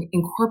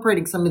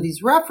incorporating some of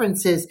these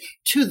references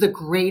to the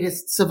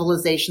greatest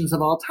civilizations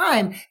of all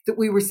time, that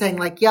we were saying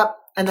like, yep,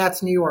 and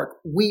that's New York.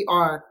 We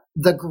are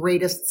the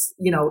greatest,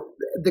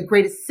 the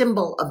greatest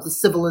symbol of the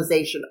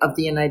civilization of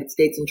the United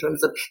States in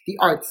terms of the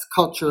arts,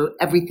 culture,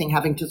 everything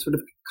having to sort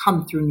of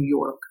come through New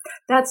York.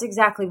 That's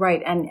exactly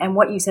right. And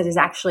what you said is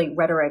actually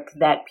rhetoric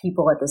that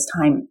people at this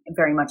time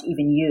very much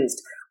even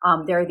used.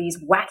 There are these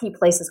wacky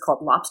places called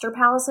lobster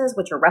palaces,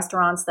 which are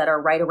restaurants that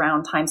are right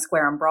around Times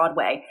Square and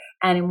Broadway.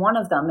 And in one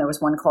of them, there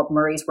was one called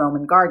Murray's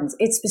Roman Gardens.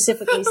 It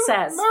specifically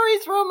says...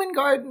 Murray's Roman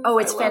Gardens. Oh,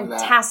 it's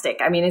fantastic.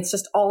 That. I mean, it's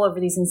just all over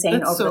these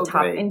insane,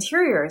 over-the-top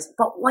interiors.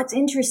 But what's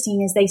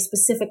interesting is they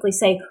specifically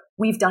say,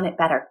 we've done it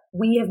better.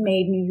 We have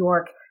made New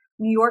York.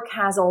 New York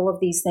has all of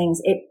these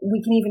things.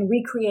 We can even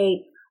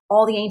recreate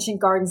all the ancient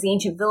gardens, the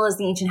ancient villas,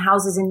 the ancient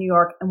houses in New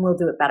York, and we'll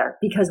do it better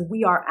because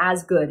we are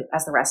as good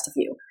as the rest of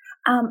you.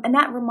 And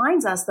that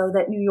reminds us, though,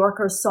 that New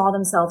Yorkers saw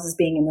themselves as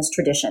being in this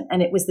tradition.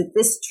 And it was that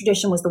this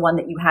tradition was the one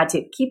that you had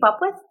to keep up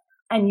with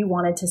and you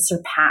wanted to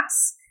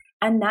surpass.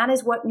 And that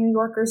is what New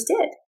Yorkers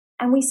did.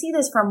 And we see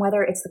this from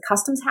whether it's the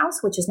Customs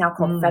House, which is now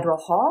called Federal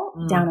Hall,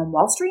 down on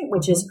Wall Street,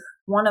 which is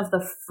one of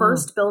the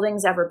first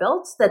buildings ever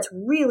built. That's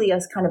really a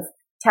kind of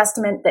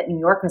testament that New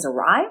York has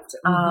arrived,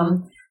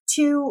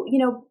 to,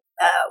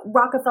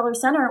 Rockefeller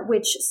Center,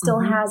 which still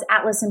has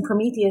Atlas and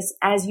Prometheus,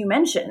 as you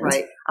mentioned,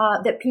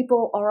 that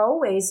people are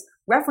always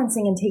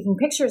referencing and taking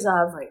pictures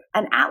of.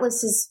 And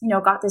Atlas has,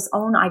 got this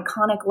own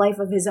iconic life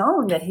of his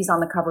own, that he's on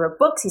the cover of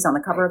books. He's on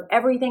the cover of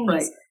everything.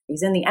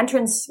 He's in the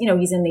entrance,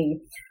 he's in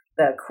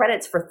the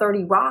credits for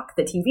 30 Rock,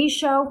 the TV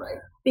show,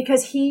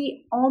 because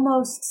he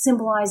almost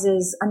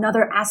symbolizes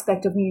another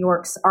aspect of New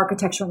York's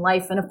architecture and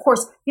life. And of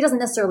course, he doesn't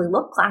necessarily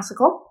look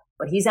classical,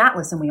 but he's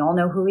Atlas, and we all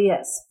know who he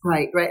is.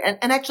 Right.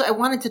 And actually, I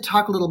wanted to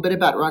talk a little bit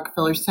about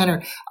Rockefeller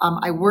Center.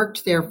 I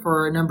worked there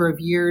for a number of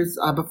years.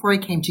 Before I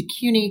came to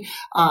CUNY,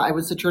 I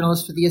was a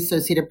journalist for the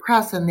Associated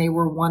Press, and they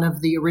were one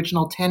of the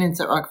original tenants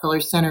at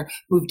Rockefeller Center,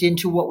 moved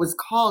into what was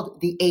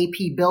called the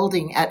AP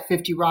building at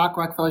 50 Rock.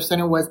 Rockefeller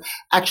Center was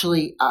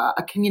actually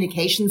a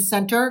communications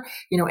center.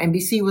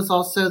 NBC was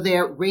also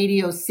there,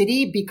 Radio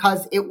City,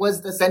 because it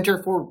was the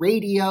center for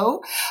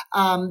radio.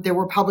 There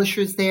were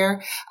publishers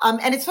there.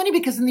 And it's funny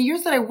because in the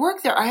years that I worked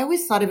there, I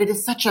always thought of it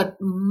as such a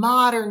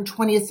modern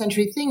 20th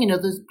century thing,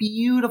 those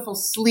beautiful,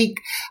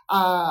 sleek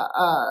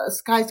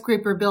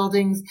skyscraper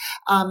buildings.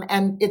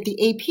 And at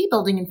the AP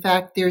building, in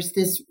fact, there's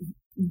this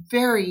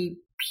very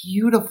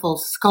beautiful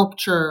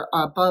sculpture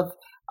above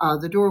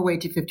the doorway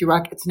to 50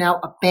 Rock. It's now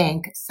a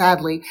bank,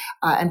 sadly,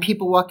 and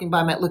people walking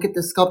by might look at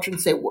this sculpture and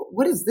say,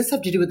 what does this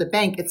have to do with the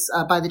bank? It's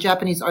by the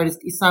Japanese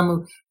artist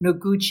Isamu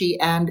Noguchi,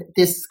 and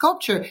this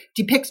sculpture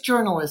depicts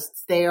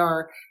journalists.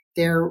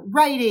 They're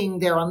writing,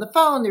 they're on the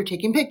phone, they're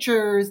taking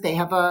pictures, they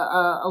have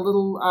a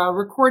little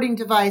recording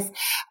device.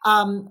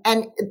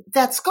 And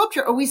that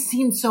sculpture always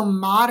seemed so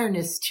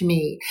modernist to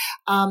me.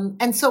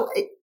 And so,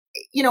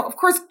 of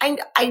course,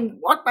 I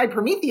walked by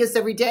Prometheus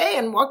every day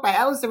and walked by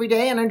Atlas every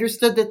day and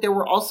understood that there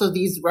were also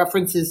these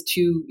references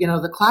to,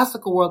 the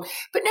classical world,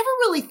 but never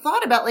really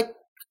thought about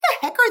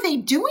the heck are they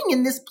doing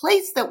in this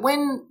place that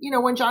when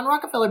John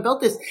Rockefeller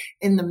built this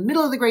in the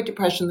middle of the Great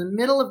Depression, the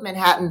middle of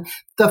Manhattan,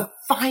 the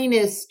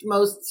finest,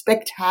 most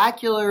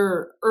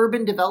spectacular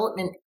urban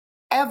development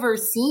ever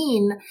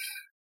seen?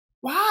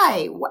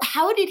 Why?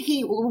 How did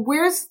he,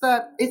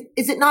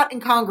 is it not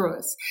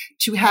incongruous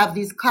to have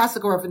these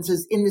classical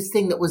references in this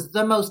thing that was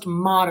the most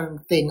modern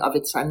thing of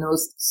its time, the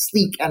most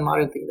sleek and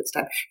modern thing of its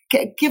time?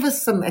 Give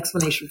us some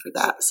explanation for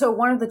that. So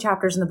one of the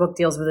chapters in the book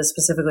deals with this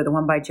specifically, the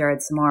one by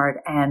Jared Simard.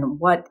 And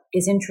what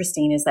is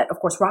interesting is that, of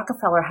course,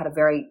 Rockefeller had a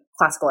very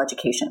classical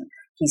education.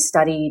 He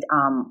studied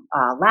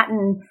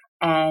Latin,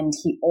 and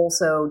he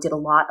also did a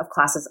lot of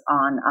classes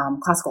on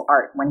classical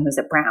art when he was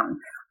at Brown.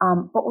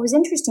 But what was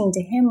interesting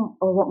to him,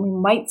 or what we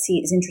might see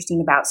is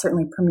interesting about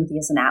certainly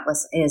Prometheus and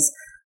Atlas, is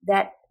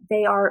that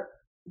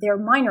they're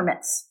minor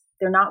myths.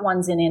 They're not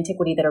ones in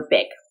antiquity that are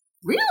big.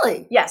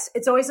 Really? Yes.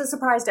 It's always a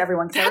surprise to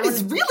everyone. That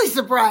is really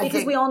surprising.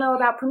 Because we all know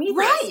about Prometheus.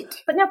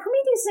 Right. But now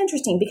Prometheus is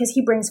interesting because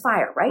he brings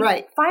fire, right?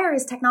 Right. Fire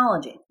is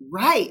technology.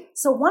 Right.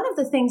 So one of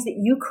the things that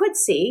you could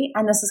see,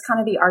 and this is kind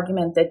of the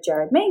argument that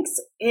Jared makes,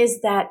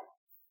 is that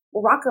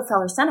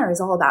Rockefeller Center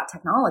is all about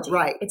technology.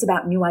 Right. It's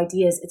about new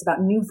ideas. It's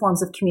about new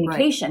forms of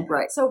communication.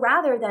 Right. So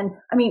rather than,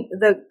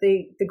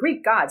 the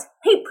Greek gods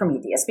hate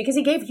Prometheus because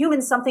he gave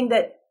humans something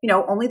that,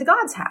 only the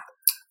gods have.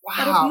 Wow.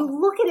 But if you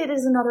look at it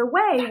as another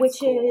way, That's which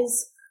cool.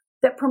 is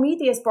that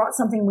Prometheus brought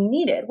something we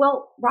needed.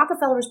 Well,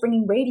 Rockefeller is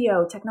bringing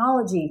radio,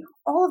 technology,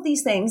 all of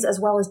these things, as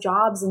well as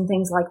jobs and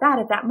things like that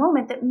at that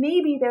moment, that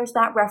maybe there's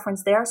that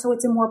reference there. So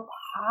it's a more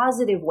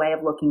positive way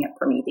of looking at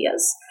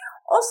Prometheus.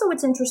 Also,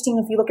 it's interesting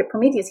if you look at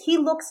Prometheus, he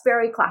looks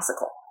very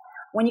classical.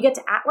 When you get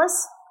to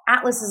Atlas,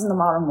 Atlas is in the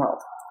modern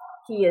world.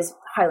 He is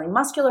highly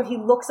muscular. He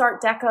looks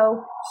Art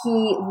Deco.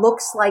 He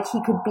looks like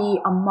he could be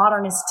a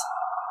modernist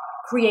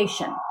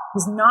creation.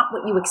 He's not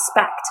what you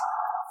expect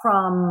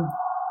from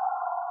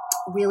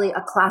really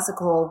a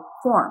classical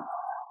form.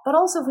 But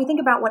also, if we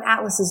think about what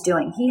Atlas is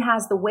doing, he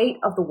has the weight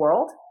of the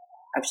world,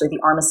 actually the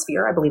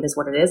Armosphere, I believe is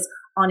what it is,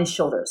 on his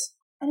shoulders.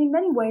 And in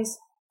many ways,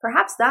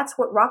 perhaps that's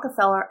what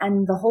Rockefeller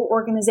and the whole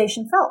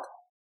organization felt.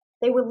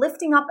 They were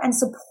lifting up and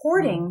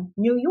supporting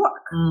New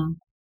York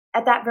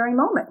at that very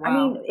moment. Wow. I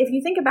mean, if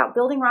you think about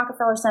building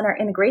Rockefeller Center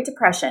in the Great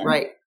Depression,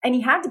 Right. and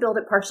he had to build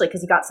it partially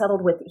because he got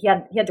settled with, he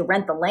had to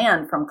rent the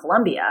land from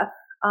Columbia,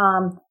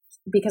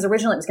 because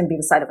originally it was going to be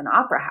the site of an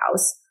opera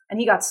house, and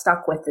he got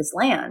stuck with this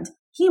land.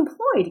 He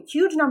employed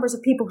huge numbers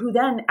of people who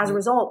then, as a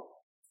result,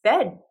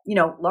 fed,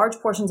 large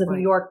portions of Right.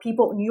 New York.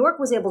 New York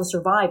was able to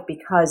survive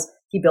because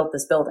he built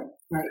this building.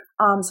 Right.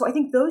 So I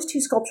think those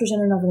two sculptures in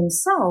and of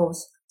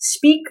themselves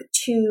speak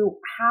to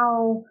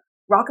how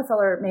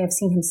Rockefeller may have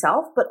seen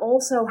himself, but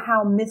also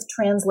how myth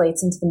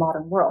translates into the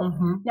modern world.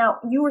 Mm-hmm. Now,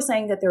 you were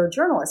saying that there are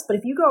journalists, but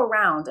if you go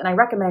around, and I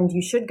recommend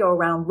you should go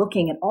around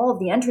looking at all of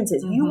the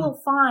entrances, you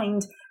will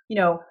find,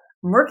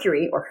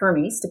 Mercury or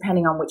Hermes,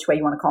 depending on which way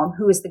you want to call him,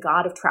 who is the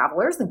god of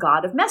travelers, the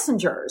god of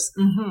messengers,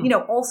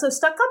 also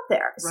stuck up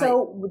there. Right.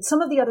 So with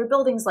some of the other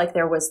buildings, like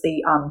there was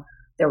the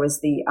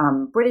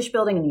British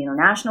building and the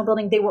International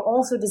building, they were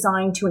also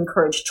designed to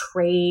encourage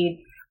trade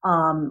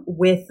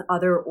with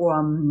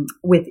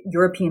with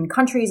European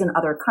countries and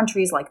other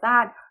countries like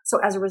that. So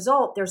as a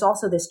result, there's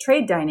also this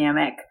trade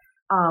dynamic,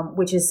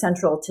 which is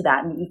central to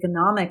that, and the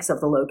economics of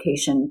the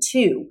location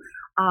too.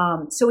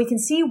 So we can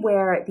see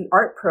where the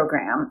art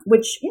program,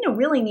 which,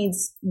 really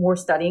needs more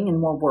studying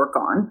and more work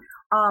on,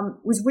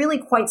 was really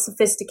quite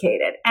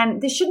sophisticated.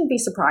 And this shouldn't be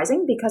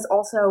surprising because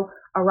also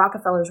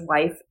Rockefeller's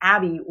wife,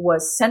 Abby,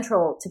 was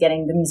central to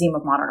getting the Museum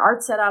of Modern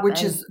Art set up.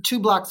 Which is 2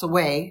 blocks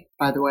away,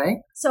 by the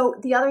way. So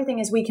the other thing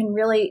is we can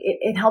really,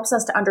 it helps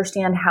us to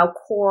understand how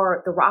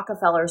core the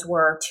Rockefellers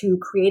were to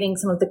creating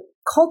some of the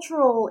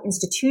cultural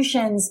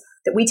institutions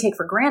that we take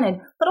for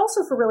granted, but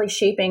also for really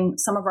shaping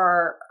some of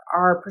our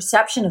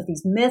perception of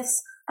these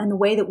myths and the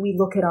way that we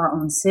look at our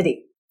own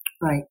city.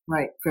 Right.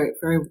 Very,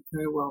 very,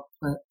 very well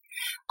put.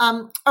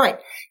 All right.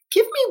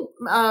 Give me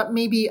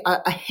maybe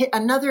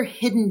another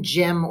hidden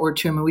gem or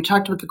two. I mean, we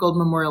talked about the Gold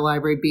Memorial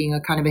Library being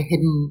a kind of a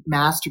hidden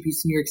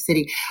masterpiece in New York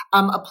City,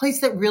 a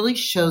place that really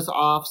shows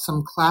off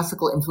some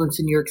classical influence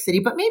in New York City,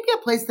 but maybe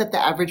a place that the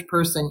average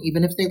person,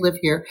 even if they live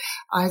here,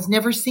 has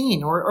never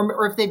seen,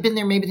 or if they've been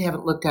there, maybe they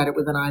haven't looked at it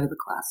with an eye to the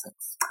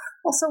classics.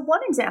 Well, so one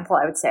example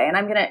I would say, and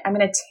I'm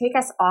gonna take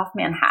us off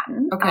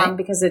Manhattan, Okay.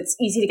 Because it's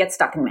easy to get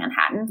stuck in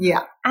Manhattan.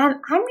 Yeah. And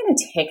I'm going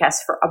to take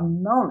us for a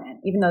moment,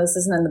 even though this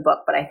isn't in the book,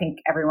 but I think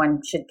everyone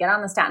should get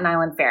on the Staten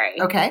Island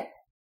ferry. Okay.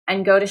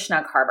 And go to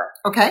Snug Harbor.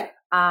 Okay.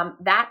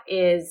 That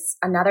is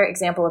another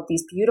example of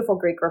these beautiful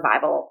Greek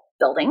Revival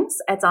buildings.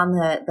 It's on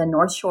the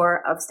North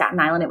Shore of Staten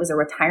Island. It was a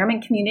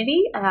retirement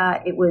community.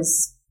 It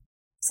was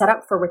set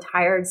up for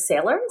retired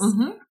sailors.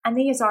 Mm-hmm. And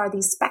these are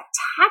these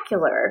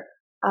spectacular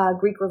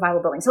Greek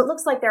Revival buildings. So it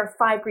looks like there are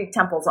 5 Greek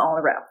temples all in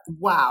a row.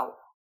 Wow.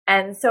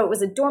 And so it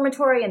was a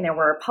dormitory, and there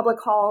were public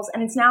halls,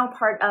 and it's now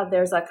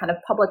there's a kind of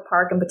public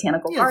park and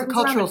botanical gardens. It's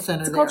a cultural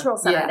center. It's a cultural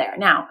center there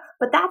now.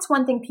 But that's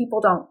one thing people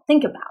don't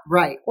think about.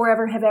 Right.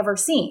 Or have ever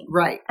seen.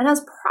 Right. And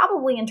that's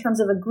probably, in terms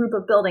of a group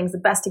of buildings, the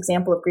best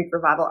example of Greek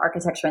Revival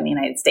architecture in the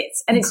United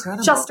States. And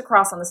Incredible. It's just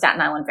across on the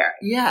Staten Island Ferry.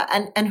 Yeah.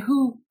 And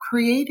who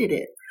created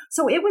it?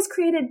 So it was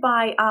created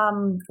by,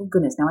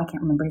 goodness, now I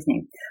can't remember his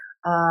name.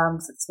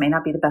 So this may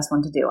not be the best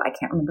one to do. I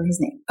can't remember his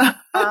name.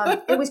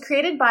 It was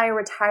created by a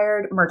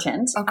retired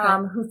merchant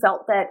who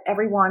felt that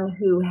everyone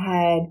who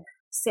had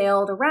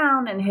sailed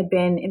around and had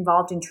been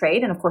involved in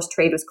trade, and of course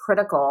trade was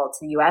critical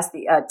to the U.S.,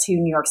 to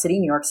New York City.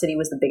 New York City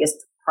was the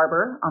biggest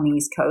harbor on the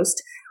East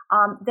Coast,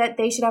 that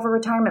they should have a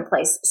retirement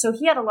place. So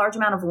he had a large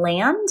amount of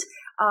land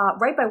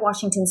right by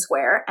Washington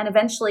Square, and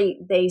eventually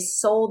they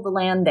sold the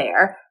land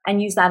there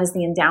and used that as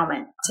the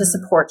endowment to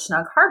support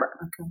Snug Harbor.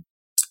 Okay.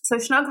 So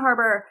Snug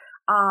Harbor,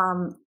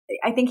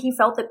 I think he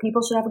felt that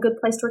people should have a good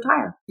place to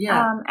retire.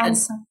 Yeah.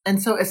 And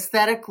so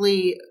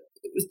aesthetically,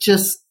 it was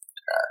just...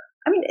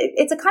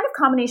 it's a kind of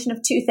combination of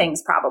two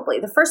things, probably.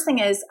 The first thing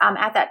is,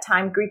 at that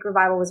time, Greek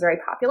Revival was very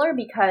popular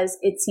because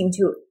it seemed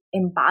to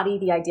embody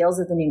the ideals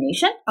of the new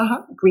nation,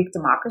 Greek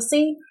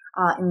democracy.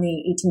 In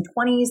the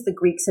 1820s, the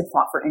Greeks had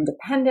fought for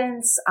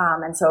independence,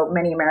 and so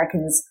many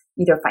Americans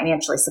either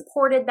financially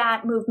supported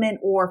that movement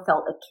or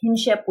felt a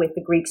kinship with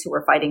the Greeks who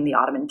were fighting the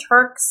Ottoman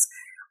Turks.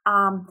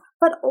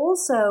 But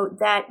also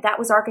that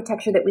was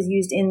architecture that was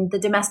used in the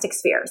domestic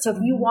sphere. So if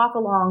you walk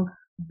along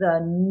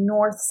the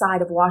north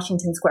side of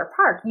Washington Square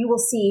Park, you will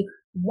see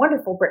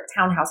wonderful brick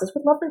townhouses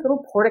with lovely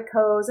little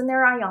porticos, and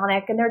they're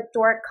Ionic and they're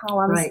Doric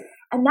columns. Right.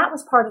 And that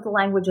was part of the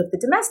language of the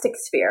domestic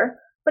sphere,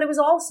 but it was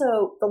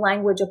also the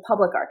language of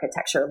public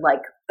architecture,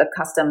 like the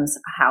Customs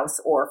House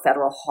or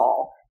Federal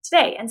Hall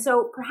today. And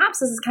so perhaps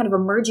this is kind of a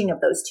merging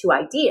of those two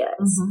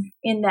ideas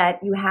in that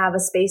you have a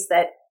space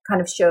that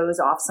kind of shows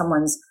off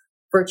someone's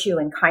virtue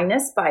and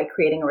kindness by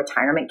creating a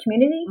retirement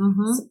community,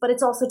 but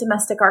it's also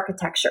domestic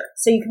architecture.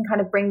 So you can kind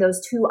of bring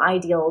those two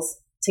ideals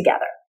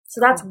together.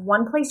 So that's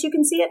one place you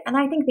can see it. And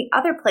I think the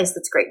other place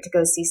that's great to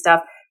go see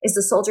stuff is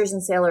the Soldiers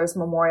and Sailors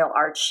Memorial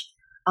Arch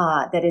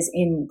that is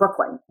in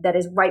Brooklyn, that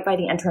is right by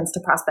the entrance to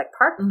Prospect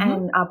Park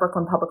and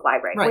Brooklyn Public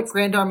Library. Right,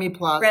 Grand Army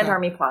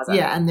Plaza.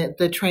 Yeah, and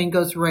the train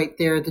goes right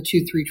there. The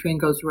 2-3 train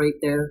goes right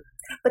there.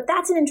 But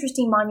that's an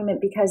interesting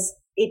monument because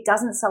it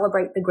doesn't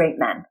celebrate the great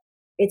men.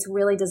 It's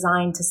really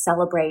designed to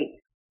celebrate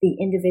the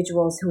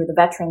individuals who were the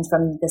veterans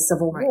from the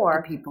Civil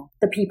War.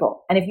 The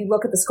people. And if you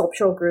look at the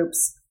sculptural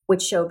groups,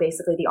 which show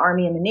basically the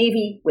Army and the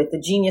Navy with the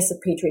genius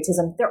of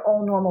patriotism, they're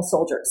all normal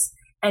soldiers.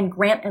 And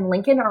Grant and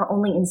Lincoln are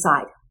only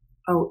inside.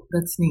 Oh,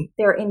 that's neat.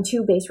 They're in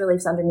two bas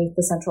reliefs underneath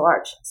the central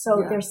arch.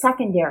 So they're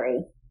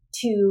secondary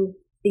to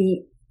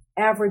the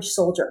average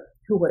soldier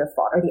who would have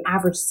fought, or the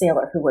average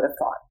sailor who would have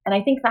fought. And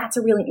I think that's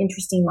a really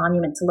interesting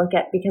monument to look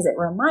at because it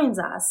reminds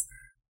us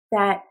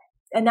that,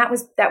 and that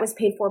was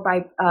paid for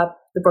by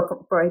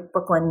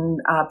Brooklyn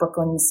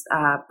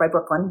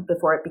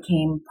before it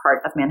became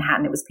part of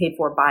Manhattan. It was paid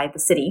for by the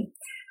city.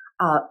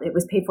 It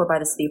was paid for by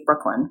the city of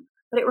Brooklyn.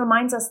 But it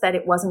reminds us that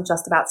it wasn't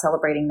just about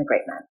celebrating the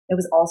great men. It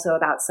was also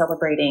about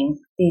celebrating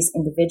these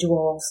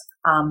individuals.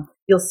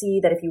 You'll see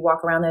that if you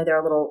walk around there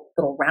are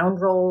little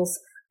round rolls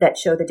that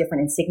show the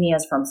different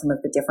insignias from some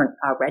of the different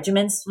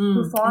regiments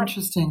who fought.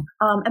 Interesting.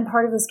 And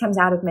part of this comes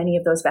out of many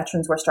of those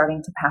veterans were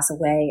starting to pass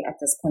away at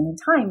this point in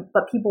time,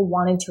 but people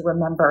wanted to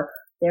remember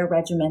their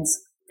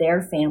regiments,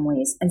 their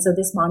families. And so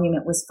this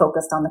monument was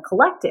focused on the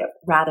collective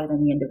rather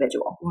than the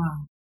individual.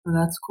 Wow. Well,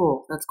 that's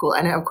cool. That's cool.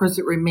 And of course,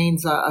 it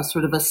remains a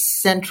sort of a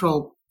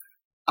central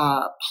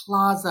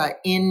plaza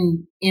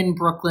in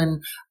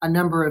Brooklyn. A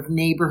number of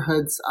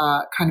neighborhoods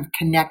kind of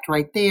connect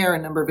right there.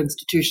 A number of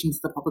institutions,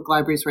 the public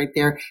library is right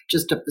there.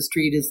 Just up the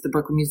street is the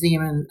Brooklyn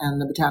Museum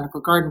and the Botanical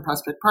Garden.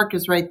 Prospect Park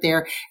is right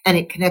there. And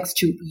it connects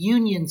to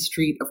Union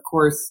Street. Of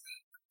course,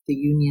 the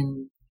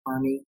Union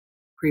Army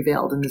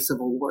prevailed in the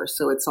Civil War.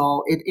 So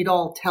it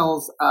all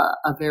tells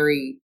a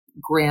very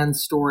grand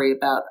story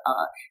about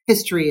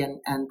history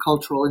and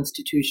cultural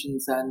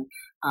institutions and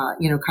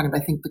kind of I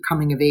think the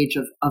coming of age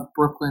of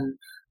Brooklyn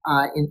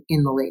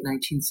in the late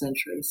 19th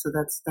century. So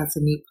that's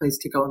a neat place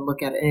to go and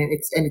look at it,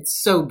 and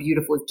it's so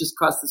beautiful. Just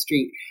across the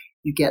street,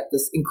 you get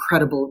this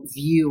incredible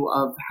view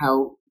of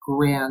how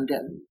grand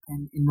and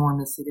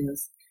enormous it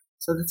is.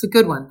 So that's a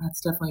good one.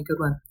 That's definitely a good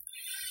one.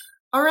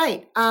 All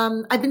right.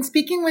 I've been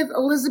speaking with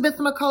Elizabeth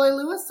Macaulay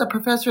Lewis, a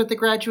professor at the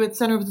Graduate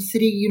Center of the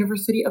City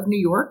University of New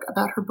York,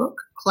 about her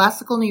book,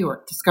 Classical New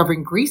York,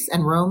 Discovering Greece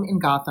and Rome in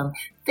Gotham.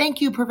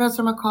 Thank you,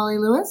 Professor Macaulay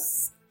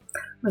Lewis.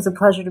 It was a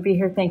pleasure to be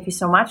here. Thank you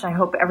so much. I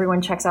hope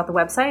everyone checks out the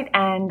website,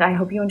 and I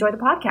hope you enjoy the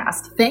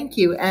podcast. Thank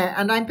you.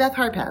 And I'm Beth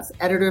Harpaz,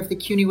 editor of the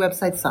CUNY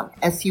website,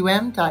 sum.cuny.edu,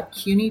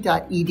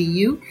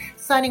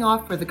 signing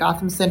off for the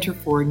Gotham Center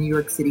for New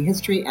York City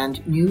History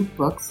and New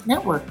Books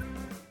Network.